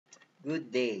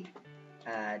Good day.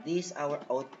 This is our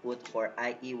output for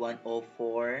IE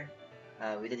 104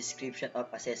 with a description of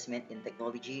assessment in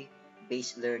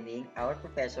technology-based learning. Our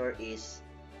professor is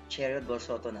Cheryl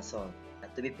Nasol.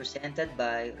 To be presented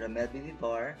by Romel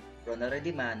Vivar, Ronnel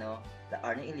Ridemano,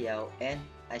 Laarni Illao, and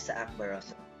Isaac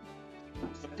Barrozo.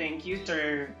 So thank you,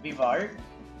 Sir Vivar.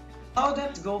 How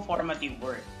does Goformative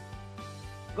work?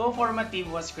 Goformative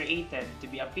was created to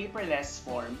be a paperless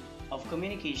form of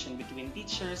communication between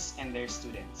teachers and their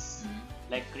students.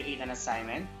 Like create an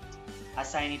assignment,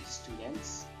 assign it to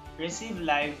students, receive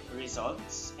live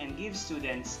results, and give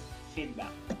students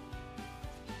feedback.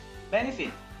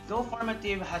 Benefit.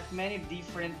 Goformative has many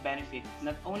different benefits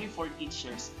not only for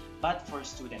teachers but for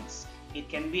students. It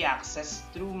can be accessed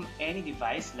through any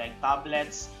device like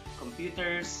tablets,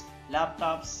 computers,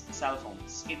 laptops, cell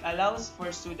phones. It allows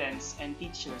for students and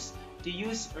teachers to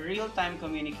use real-time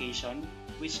communication,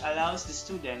 which allows the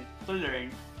student to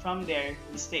learn from their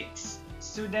mistakes.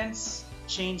 Students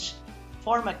change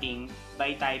formatting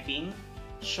by typing,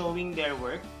 showing their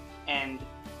work, and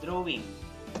drawing.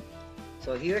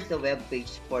 So here's the web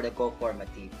page for the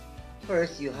Goformative.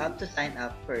 First, you have to sign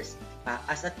up first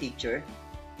as a teacher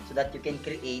so that you can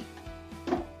create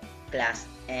class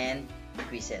and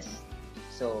quizzes.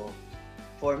 So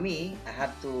for me, I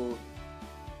have to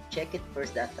check it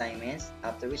first, the assignments,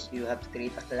 after which you have to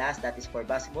create a class that is for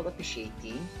basketball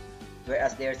officiating,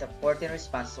 whereas there's a 14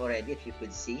 responses already, if you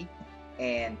could see,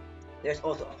 and there's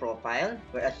also a profile,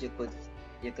 whereas you could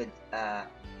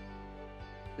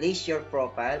place your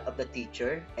profile of the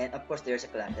teacher, and of course there's a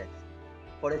classes.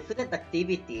 For the student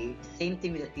activity, same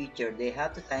thing with the teacher, they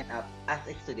have to sign up as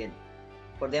a student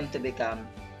for them to become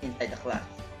inside the class.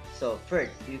 So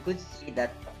first, you could see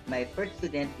that my first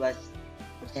student was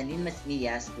Janine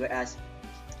Masnias, whereas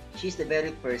she's the very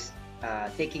first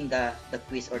taking the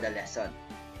quiz or the lesson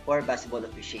for basketball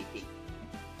officiating.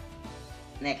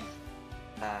 Next,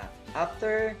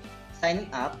 after signing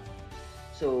up,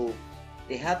 so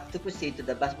they have to proceed to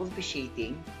the basketball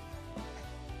officiating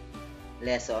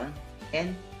lesson,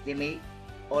 and they may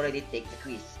already take the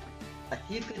quiz. As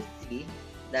you could see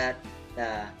that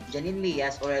Janine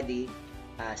Mias already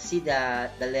see the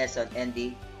lesson and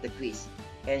the quiz,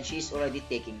 and she's already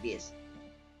taking this.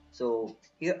 So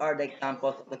here are the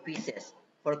examples of the quizzes.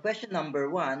 For question number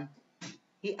 1,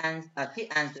 he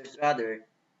answers rather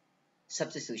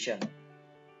substitution.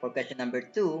 For question number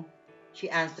 2, she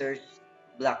answers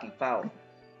blocking foul.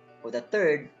 For the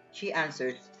third, she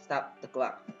answers stop the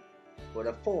clock. For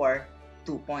the 4,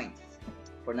 2 points.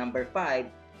 For number 5,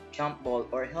 jump ball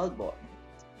or held ball.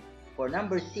 For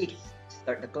number 6,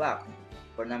 start the clock.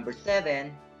 For number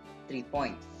 7, 3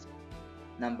 points.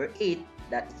 Number 8,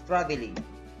 that is traveling.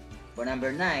 For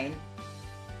number 9,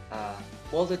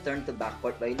 ball return to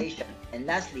backcourt violation. And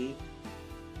lastly,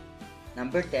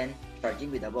 number 10,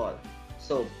 charging with the ball.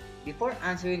 So before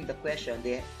answering the question,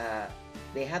 they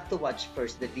have to watch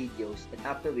first the videos, and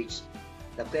after which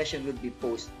the question will be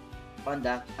posted on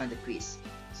the quiz.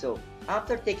 So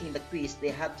after taking the quiz,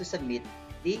 they have to submit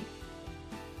the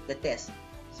test.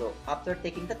 So after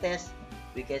taking the test,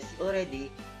 we can see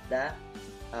already the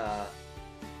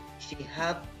she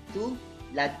have to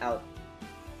log out.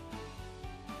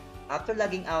 After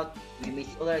logging out, we may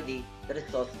see already the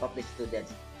results of the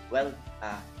students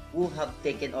who have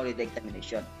taken already the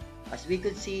examination. As we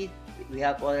could see, we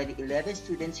have already 11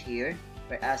 students here,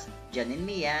 whereas Janine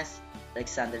Mias,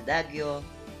 Alexander Daggio,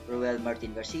 Roel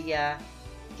Martin Garcia,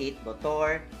 Kate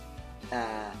Botor,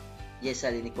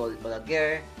 Yesali Nicole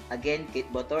Olaguer. Again,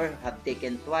 Kate Botor have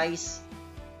taken twice,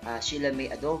 Sheila May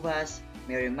Adovas,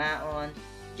 Mary Maon,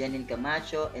 Janine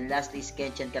Camacho, and lastly,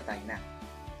 Skenchan Katayna.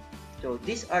 So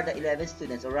these are the 11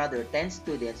 students, or rather 10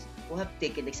 students who have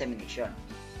taken the examination.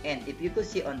 And if you could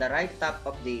see on the right top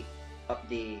of the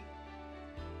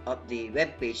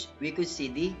web page, we could see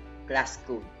the class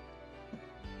code.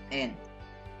 And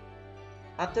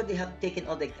after they have taken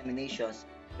all the examinations,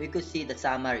 we could see the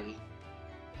summary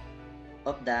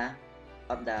of the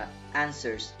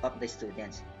answers of the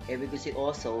students, and we could see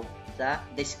also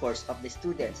the scores of the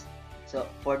students. So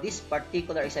for this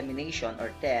particular examination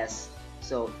or test,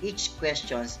 so each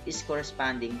question is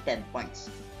corresponding 10 points.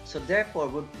 So therefore,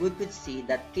 we could see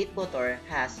that Kate Botor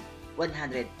has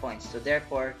 100 points. So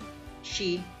therefore,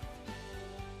 she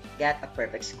got a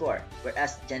perfect score,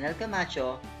 whereas Janelle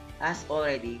Camacho has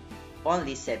already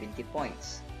only 70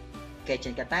 points.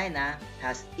 Ketchen Katayna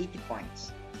has 80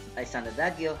 points. Alexander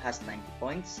Daggio has 90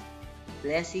 points.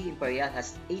 Leslie Imperial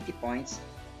has 80 points.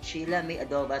 Sheila May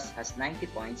Adovas has 90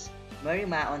 points. Mary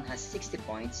Maon has 60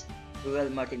 points.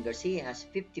 Ruel Martin Garcia has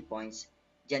 50 points.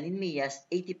 Janine Mias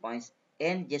 80 points.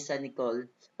 and Jessa Nicole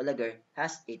Olager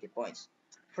has 80 points.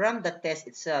 From the test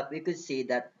itself, we could see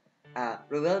that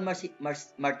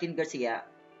Martin Garcia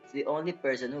is the only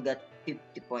person who got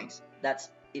 50 points. That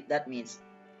means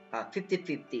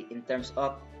 50-50 in terms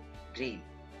of grade.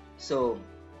 So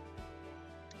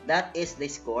that is the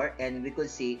score, and we could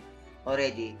see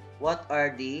already what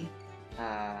are the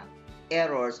uh,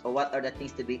 errors or what are the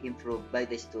things to be improved by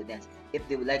the students if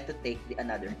they would like to take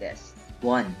another test.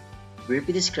 1.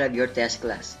 Briefly describe your test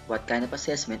class. What kind of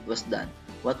assessment was done?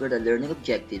 What were the learning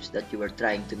objectives that you were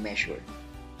trying to measure?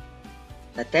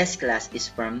 The test class is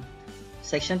from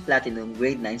Section Platinum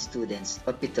Grade 9 students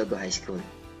of Pitogo High School.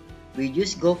 We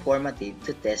use Goformative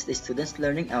to test the students'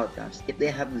 learning outcomes if they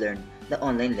have learned the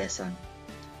online lesson.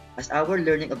 As our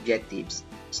learning objectives,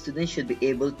 students should be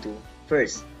able to,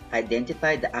 first,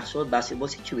 identify the actual basketball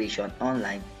situation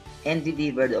online and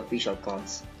deliver the official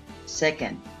calls.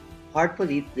 Second,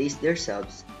 heartfully place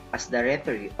themselves as the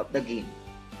referee of the game.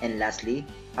 And lastly,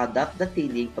 adopt the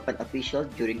feeling of an official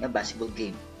during a basketball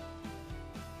game.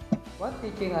 What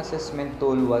teaching assessment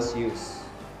tool was used?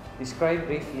 Describe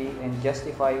briefly and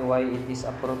justify why it is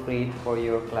appropriate for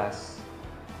your class.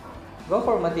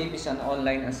 Goformative is an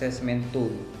online assessment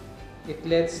tool. It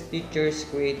lets teachers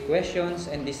create questions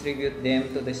and distribute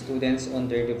them to the students on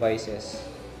their devices.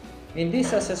 In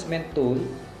this assessment tool,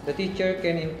 the teacher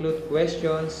can include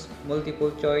questions,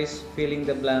 multiple choice, filling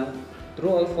the blank,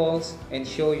 true or false, and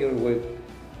show your work,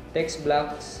 text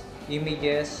blocks,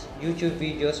 images, YouTube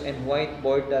videos, and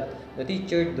whiteboard that the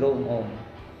teacher drew on.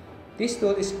 This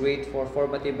tool is great for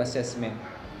formative assessment.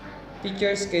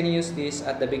 Teachers can use this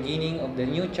at the beginning of the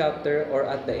new chapter or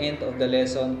at the end of the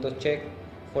lesson to check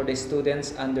for the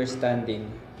student's understanding.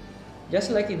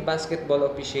 Just like in basketball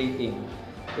officiating,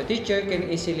 the teacher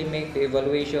can easily make the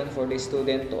evaluation for the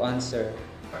student to answer.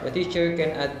 The teacher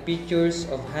can add pictures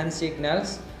of hand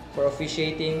signals for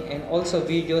officiating and also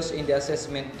videos in the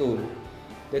assessment tool.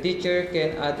 The teacher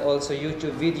can add also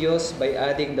YouTube videos by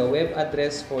adding the web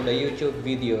address for the YouTube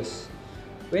videos.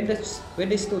 When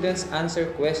the students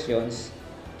answer questions,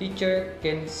 teacher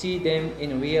can see them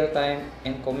in real time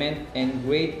and comment and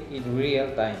grade in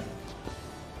real time.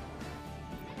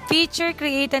 Teacher,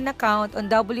 create an account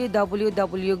on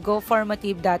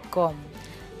www.goformative.com.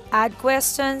 Add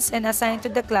questions and assign to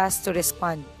the class to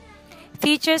respond.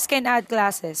 Teachers can add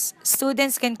classes,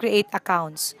 students can create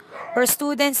accounts, or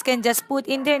students can just put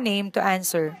in their name to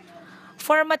answer.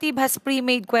 Formative has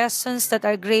pre-made questions that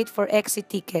are great for exit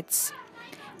tickets.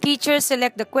 Teachers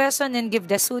select the question and give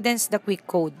the students the quick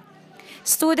code.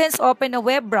 Students open a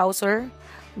web browser,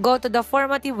 go to the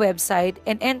Formative website,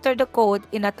 and enter the code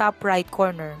in the top right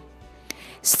corner.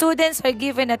 Students are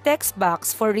given a text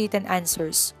box for written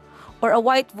answers, or a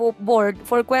whiteboard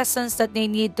for questions that they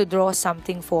need to draw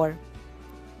something for.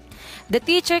 The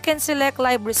teacher can select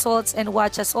live results and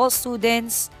watch as all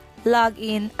students log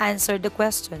in, answer the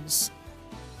questions.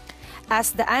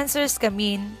 As the answers come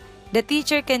in, the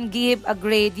teacher can give a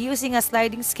grade using a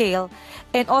sliding scale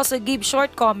and also give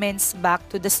short comments back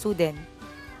to the student.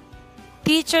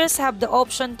 Teachers have the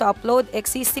option to upload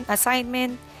existing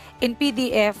assignment in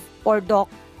PDF or doc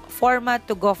format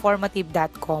to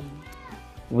goformative.com.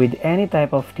 With any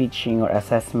type of teaching or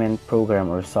assessment program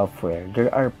or software,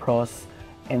 there are pros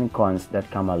and cons that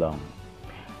come along.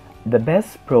 The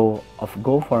best pro of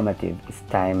Goformative is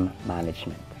time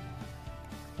management.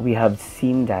 We have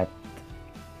seen that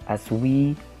as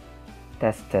we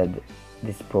tested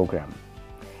this program.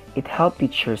 It helped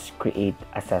teachers create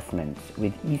assessments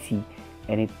with easy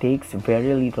and it takes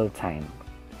very little time.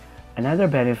 Another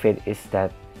benefit is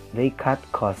that they cut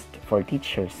costs for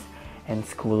teachers and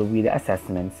school with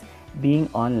assessments being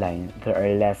online. There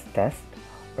are less tests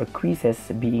or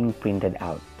quizzes being printed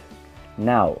out.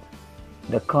 Now,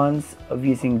 the cons of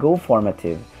using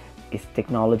Goformative is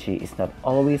technology is not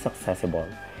always accessible,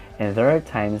 and there are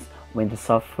times when the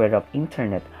software of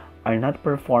internet are not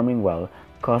performing well,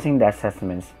 causing the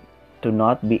assessments to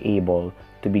not be able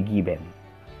to be given.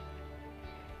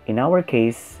 In our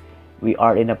case, we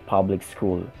are in a public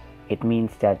school. It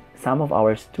means that some of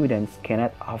our students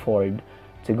cannot afford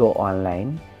to go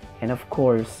online and of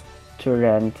course to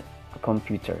rent a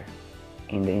computer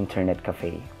in the internet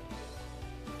cafe.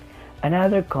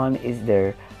 Another con is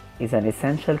there is an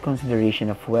essential consideration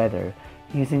of whether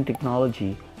using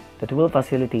technology that will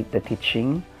facilitate the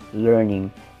teaching,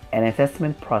 learning, and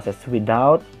assessment process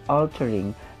without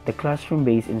altering the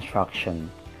classroom-based instruction,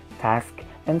 tasks,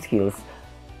 and skills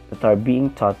that are being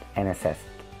taught and assessed.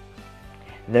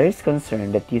 There is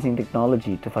concern that using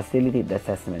technology to facilitate the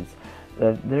assessments,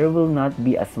 that there will not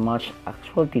be as much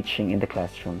actual teaching in the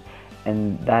classroom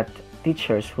and that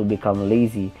teachers will become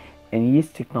lazy and use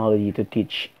technology to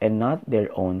teach and not their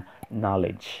own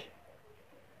knowledge.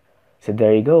 So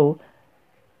there you go.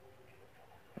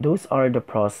 Those are the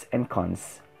pros and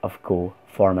cons of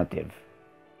Goformative.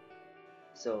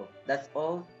 So that's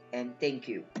all, and thank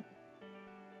you.